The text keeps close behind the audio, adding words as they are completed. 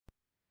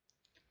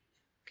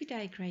Good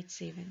day, grade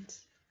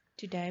 7s.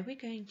 Today we're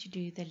going to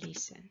do the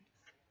lesson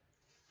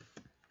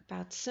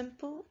about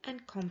simple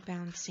and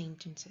compound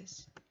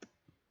sentences.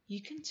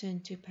 You can turn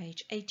to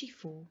page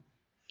 84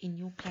 in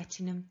your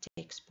Platinum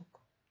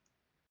textbook.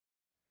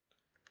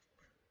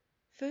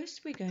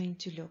 First, we're going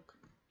to look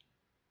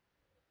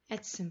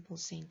at simple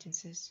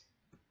sentences.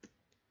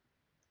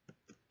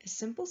 A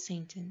simple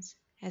sentence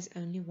has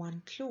only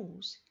one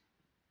clause.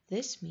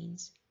 This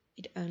means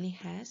it only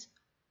has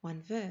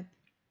one verb.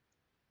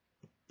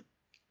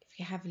 If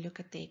you have a look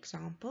at the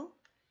example,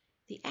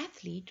 the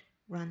athlete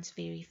runs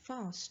very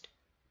fast.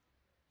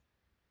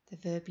 The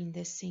verb in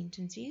this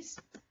sentence is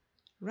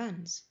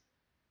runs.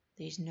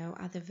 There is no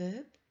other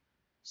verb,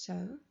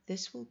 so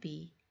this will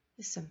be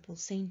a simple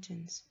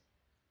sentence.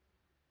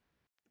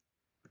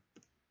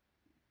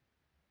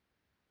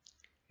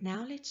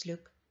 Now let's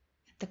look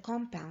at the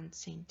compound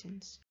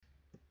sentence.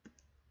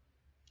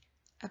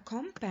 A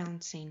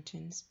compound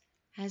sentence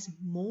has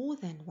more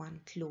than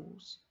one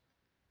clause.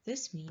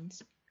 This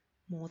means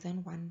more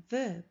than one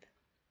verb.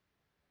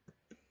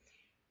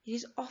 It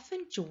is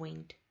often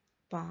joined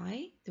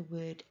by the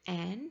word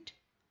and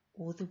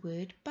or the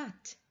word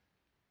but,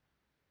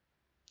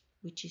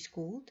 which is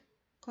called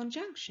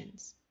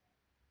conjunctions.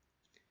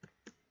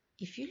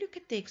 If you look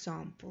at the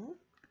example,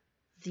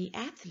 the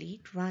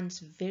athlete runs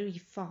very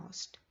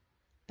fast,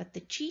 but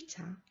the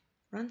cheetah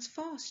runs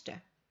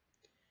faster.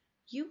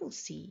 You will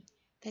see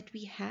that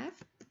we have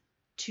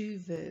two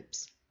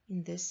verbs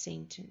in this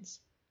sentence.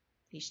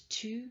 There's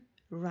two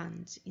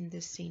runs in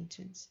this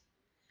sentence.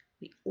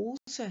 We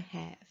also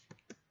have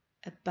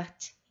a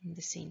but in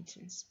the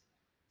sentence.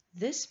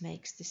 This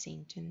makes the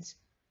sentence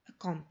a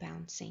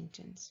compound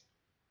sentence.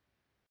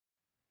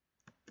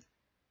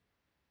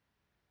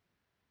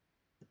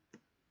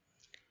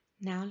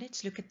 Now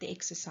let's look at the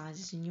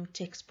exercises in your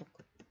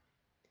textbook.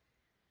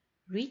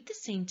 Read the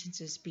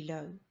sentences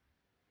below.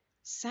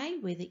 Say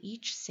whether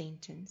each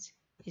sentence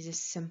is a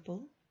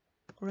simple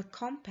or a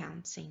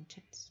compound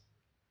sentence.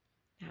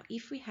 Now,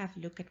 if we have a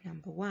look at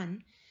number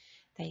 1,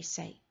 they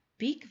say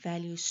big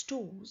value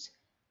stores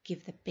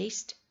give the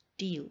best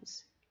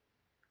deals.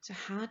 So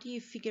how do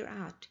you figure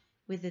out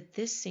whether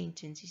this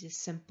sentence is a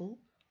simple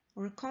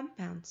or a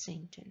compound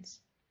sentence?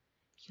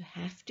 You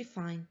have to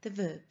find the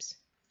verbs.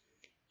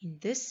 In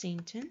this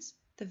sentence,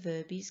 the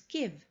verb is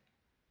give.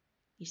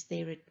 Is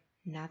there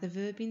another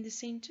verb in the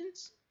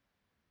sentence?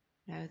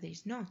 No,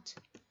 there's not.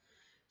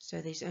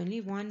 So there's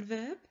only one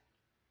verb.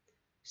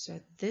 So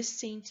this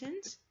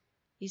sentence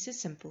is a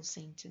simple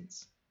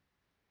sentence.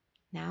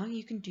 Now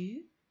you can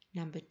do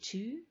number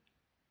 2,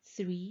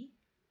 3,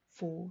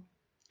 4,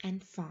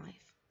 and 5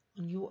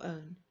 on your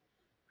own.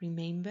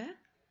 Remember,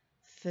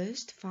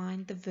 first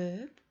find the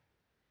verb.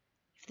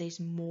 If there's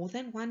more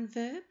than one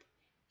verb,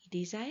 it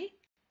is a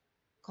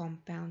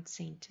compound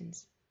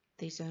sentence. If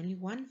there's only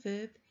one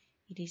verb,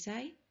 it is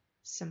a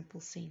simple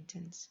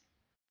sentence.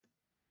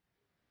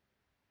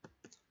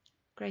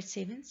 Grade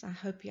 7s, I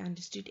hope you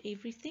understood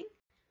everything,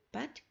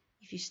 but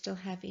if you still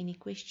have any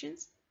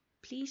questions,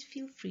 please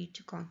feel free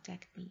to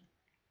contact me.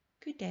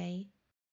 Good day.